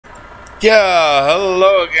Yeah,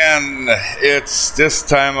 hello again. It's this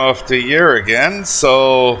time of the year again,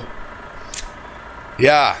 so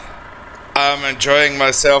yeah, I'm enjoying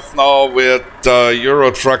myself now with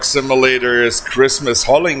Euro Truck Simulator's Christmas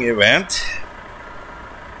hauling event.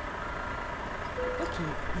 Okay,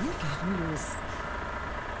 wir fahren los.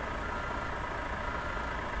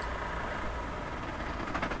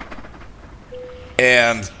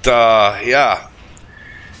 And yeah,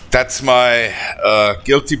 that's my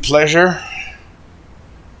guilty pleasure,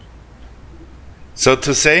 so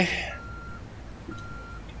to say.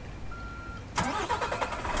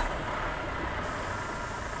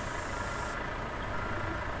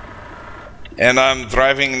 And I'm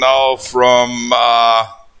driving now from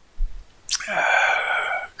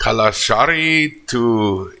Kalashari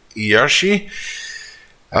to Iyashi.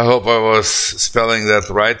 I hope I was spelling that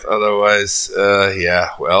right, otherwise, yeah,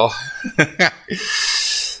 well.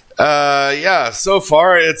 Yeah, so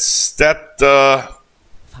far it's that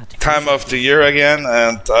time of the year again,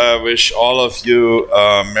 and I wish all of you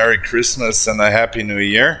a Merry Christmas and a Happy New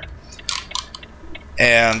Year.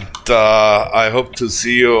 And I hope to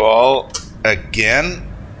see you all again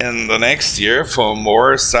in the next year for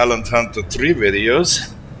more Silent Hunter 3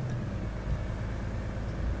 videos.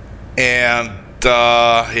 And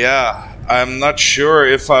yeah, I'm not sure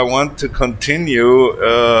if I want to continue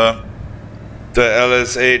the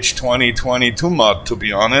LSH 2022 mod, to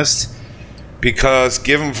be honest, because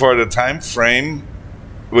given for the time frame,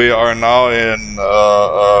 we are now in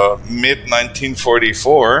mid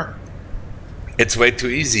 1944. It's way too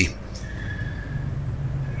easy.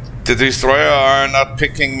 The destroyer are not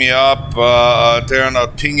picking me up, they're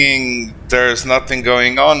not pinging, there's nothing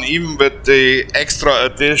going on, even with the extra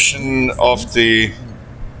addition of the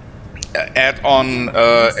add-on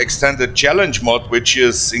extended challenge mod, which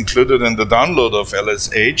is included in the download of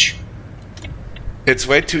LSH. It's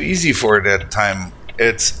way too easy for that time.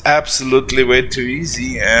 It's absolutely way too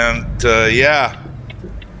easy, and yeah,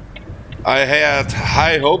 I had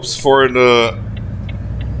high hopes for the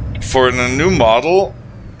new model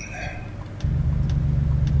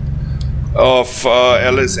of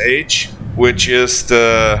LSH, which is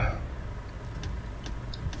the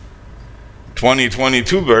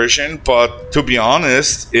 2022 version, but to be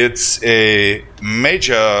honest, it's a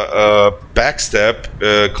major backstep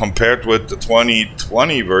compared with the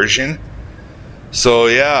 2020 version. So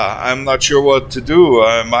yeah, I'm not sure what to do.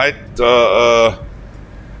 I might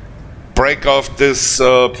break off this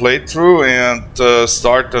playthrough and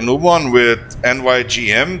start a new one with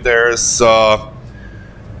NYGM. There's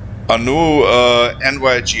a new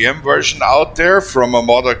NYGM version out there from a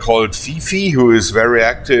modder called Fifi, who is very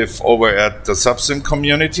active over at the Subsim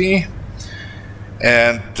community,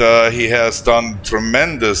 and he has done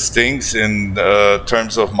tremendous things in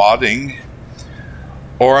terms of modding.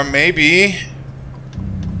 Or maybe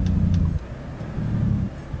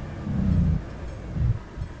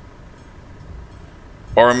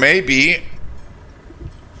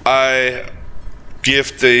I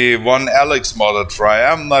give the one Alex mod a try.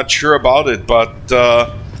 I'm not sure about it, but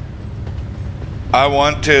I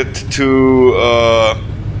wanted to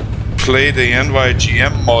play the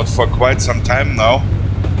NYGM mod for quite some time now.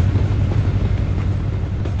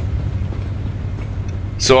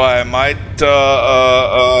 So I might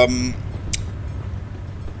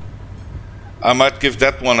give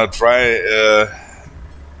that one a try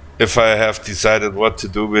if I have decided what to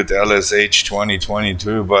do with LSH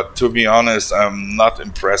 2022, but to be honest, I'm not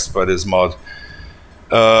impressed by this mod.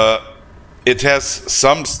 It has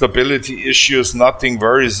some stability issues, nothing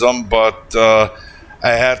worrisome, but I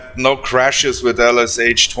had no crashes with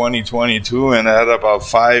LSH 2022, and I had about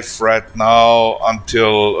 5 right now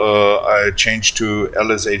until I changed to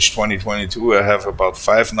LSH 2022. I have about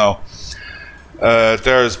 5 now.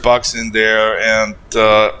 There's bugs in there, and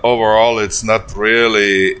overall it's not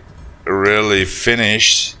really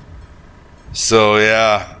finished. So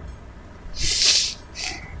yeah,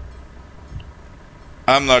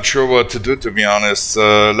 I'm not sure what to do, to be honest.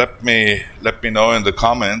 Let me know in the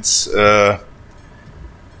comments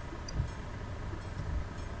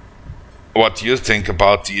what you think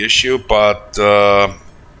about the issue, but I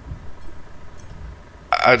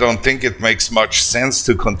don't think it makes much sense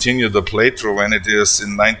to continue the playthrough when it is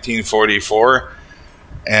in 1944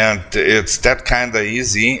 and it's that kind of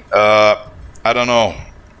easy. I don't know.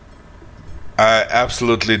 I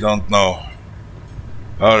absolutely don't know.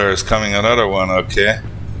 Oh, there's coming another one, okay.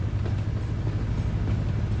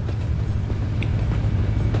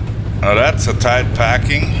 Now that's a tight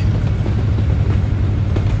packing.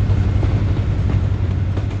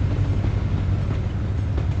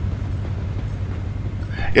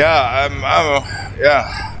 Yeah,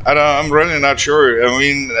 yeah. I'm really not sure. I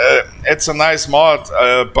mean, it's a nice mod,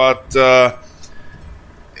 but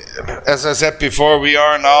as I said before, we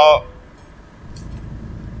are now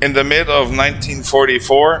in the mid of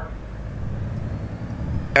 1944,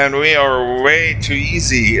 and we are way too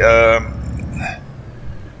easy.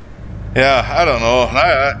 Yeah, I don't know.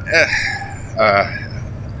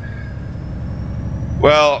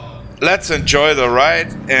 Well, let's enjoy the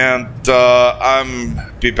ride, and I'm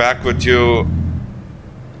be back with you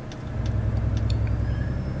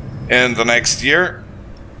in the next year.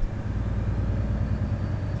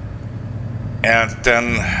 And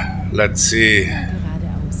then, let's see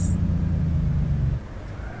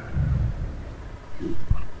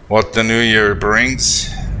what the new year brings.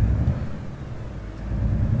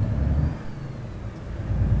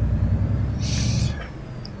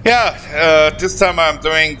 Yeah, this time I'm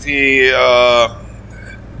doing the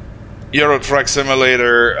Euro Truck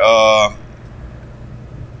Simulator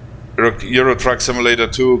Euro Truck Simulator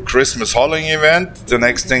 2 Christmas hauling event. The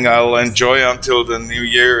next thing I'll enjoy until the new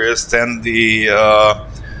year is then the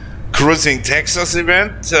Cruising Texas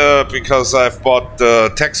event, because I've bought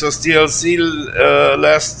the Texas DLC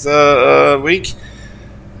last week,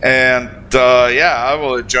 and yeah, I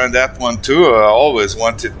will join that one too. I always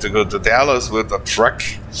wanted to go to Dallas with a truck,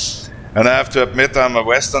 and I have to admit I'm a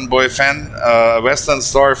Western Boy fan, Western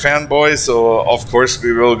Star fanboy. So of course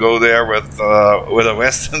we will go there with a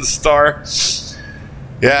Western Star.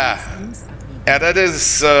 Yeah, and it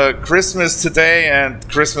is Christmas today, and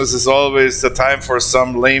Christmas is always the time for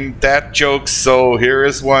some lame dad jokes. So here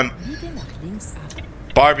is one.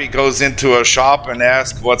 Barbie goes into a shop and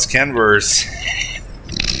asks, "What's Canvas?"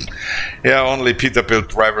 Yeah, only Peterbilt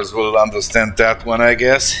drivers will understand that one, I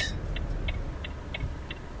guess.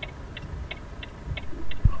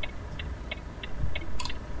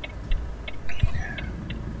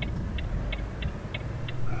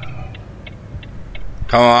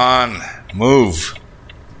 Come on, move.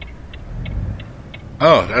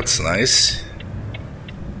 Oh, that's nice.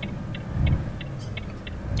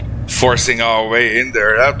 Forcing our way in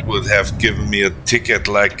there, that would have given me a ticket.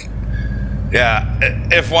 Like, yeah,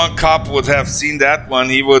 if one cop would have seen that one,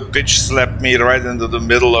 he would bitch slap me right into the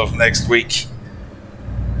middle of next week.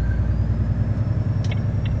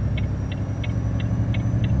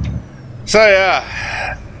 So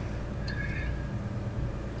yeah,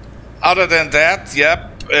 other than that,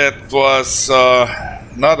 yep, it was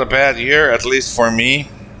not a bad year, at least for me.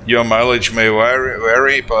 Your mileage may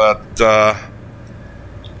vary, but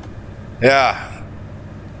yeah.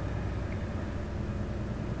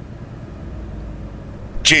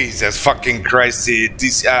 Jesus fucking Christ,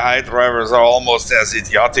 these AI drivers are almost as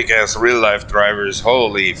idiotic as real-life drivers.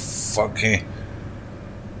 Holy fucking...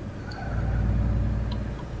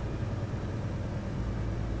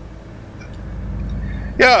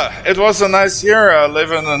 Yeah, it was a nice year. I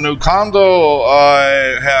live in a new condo.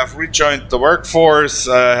 I have rejoined the workforce.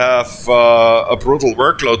 I have a brutal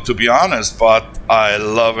workload, to be honest, but I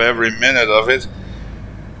love every minute of it.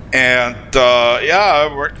 And yeah,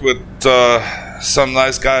 I worked with some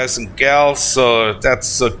nice guys and gals, so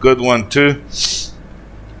that's a good one too.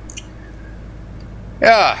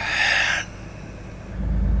 Yeah.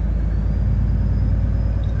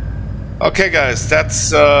 Okay, guys,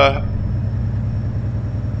 that's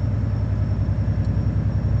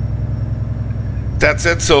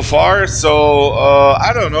it so far. So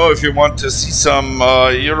I don't know if you want to see some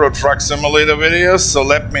Euro Truck Simulator videos, so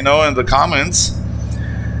let me know in the comments.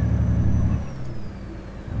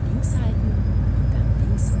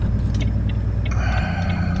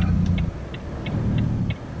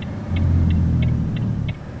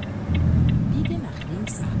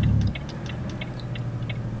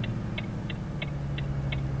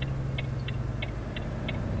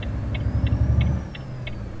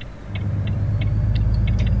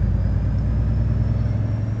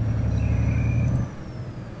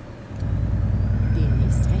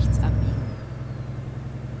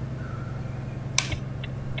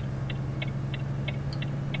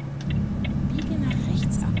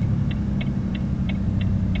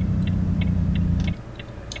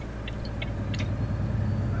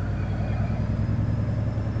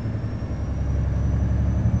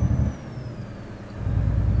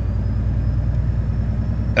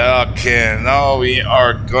 Okay, now we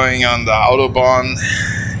are going on the Autobahn.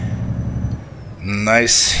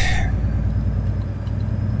 Nice.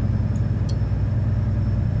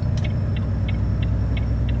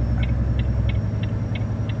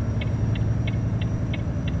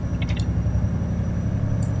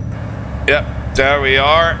 Yep, there we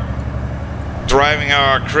are. Driving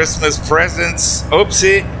our Christmas presents.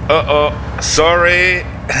 Oopsie. Uh-oh. Sorry.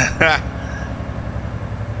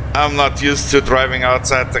 I'm not used to driving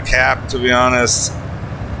outside the cab, to be honest.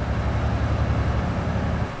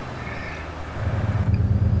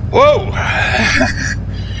 Whoa!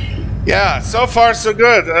 Yeah, so far so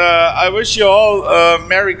good. I wish you all a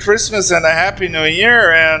Merry Christmas and a Happy New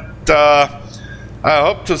Year, and I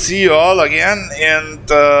hope to see you all again in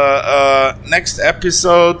the next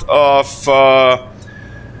episode of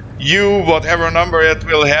whatever number it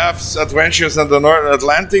will have, Adventures in the North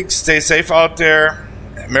Atlantic. Stay safe out there.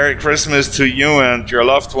 Merry Christmas to you and your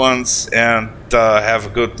loved ones, and have a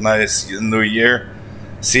good, nice New Year.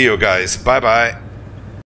 See you guys. Bye-bye.